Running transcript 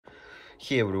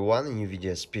Hey everyone, new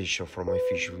video special from my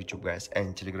official YouTube guys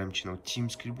and Telegram channel Team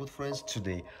Scribble friends.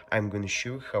 Today I'm gonna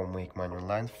show you how to make money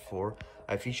online for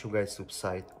official guys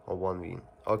website or 1win.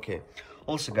 Okay,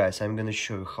 also guys, I'm gonna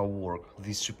show you how work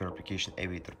this super application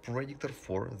Aviator Predictor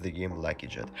for the game Lucky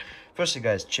Jet. Firstly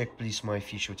guys, check please my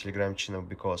official Telegram channel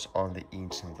because on the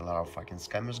internet a lot of fucking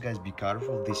scammers guys. Be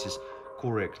careful, this is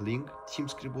correct link Team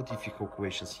Scribble. If you have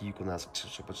questions you can ask to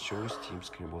support service Team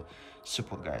Scribble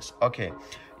support guys. Okay,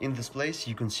 in this place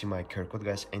you can see my QR code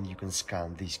guys and you can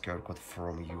scan this QR code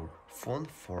from your phone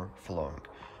for following.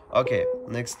 Okay,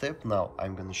 next step, now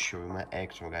I'm gonna show you my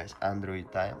actual guys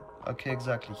Android time. Okay,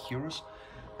 exactly here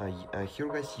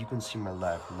guys you can see my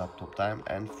live laptop time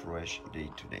and fresh day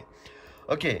to day.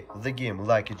 Okay, the game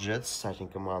Lucky Jet, starting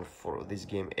command for this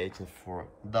game $84,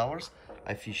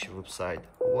 official website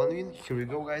 1win. Here we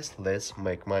go guys, let's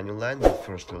make money online. But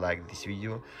first like this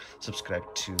video, subscribe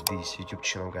to this YouTube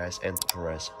channel guys and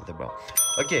press the bell.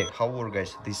 Okay, how work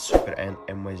guys this super and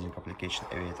amazing application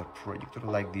Aviator Predictor.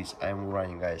 Like this I am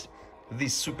running guys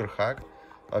this super hack.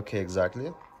 Okay,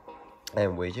 exactly, I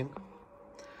am waiting.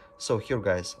 So here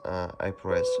guys, I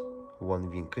press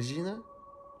 1win casino.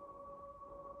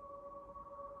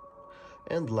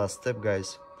 And last step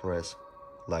guys, press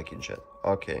Lucky Jet.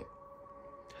 Okay,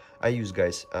 I use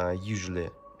guys usually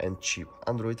and cheap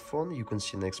Android phone. You can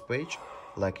see next page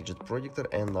Lucky Jet Predictor,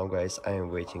 and now guys I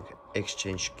am waiting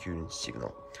exchange current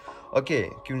signal. Okay,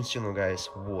 current signal guys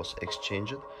was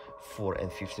exchanged 4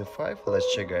 and 55.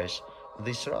 Let's check guys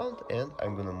this round and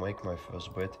I'm gonna make my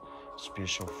first bet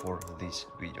special for this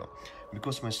video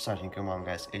because my starting command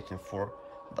guys $84.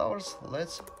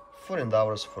 Let's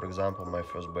 $4, for example, my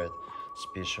first bet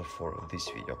special for this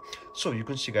video. So you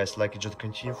can see guys Lucky Jet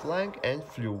continue flying and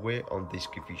flew away on this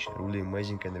coefficient. Really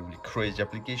amazing and a really crazy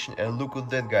application. And look at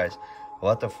that guys,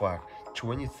 what the fuck,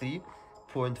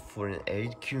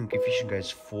 23.48 current coefficient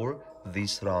guys for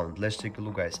this round. Let's take a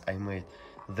look guys, I made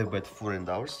the bet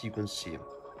 $4. You can see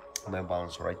my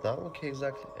balance right now. Okay,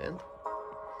 exactly, and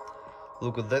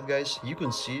look at that guys, you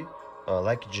can see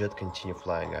Lucky Jet continue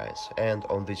flying guys, and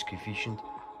on this coefficient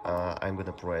I'm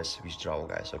gonna press withdraw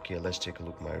guys. Okay, let's take a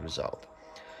look at my result.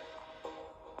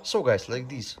 So guys, like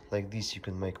this you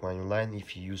can make money online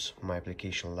if you use my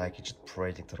application Lucky Jet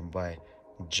Predictor by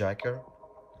Jacker.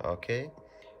 Okay,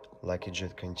 Lucky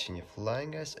Jet continue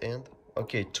flying guys, and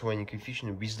okay, 20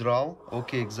 coefficient withdraw.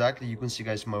 Okay, exactly, you can see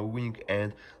guys my winning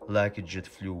and Lucky Jet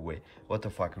flew away. What the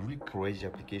fuck, really crazy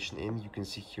application. And you can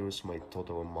see here's my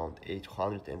total amount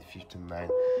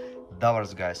 $859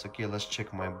 guys. Okay, let's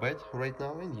check my bet right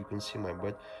now and you can see my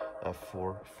bet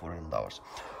for $4.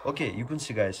 Okay, you can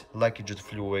see guys Lucky Jet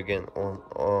flew away again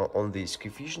on this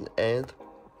coefficient, and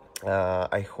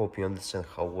I hope you understand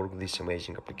how work this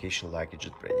amazing application Lucky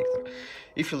Jet Predictor.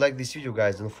 If you like this video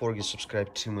guys, don't forget to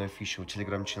subscribe to my official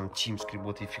Telegram channel Team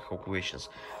Scribble. If you have questions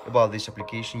about this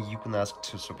application you can ask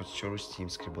to support service Team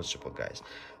Scribble support guys.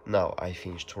 Now I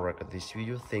finished to record this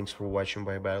video. Thanks for watching,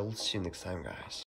 bye bye, I'll see you next time guys.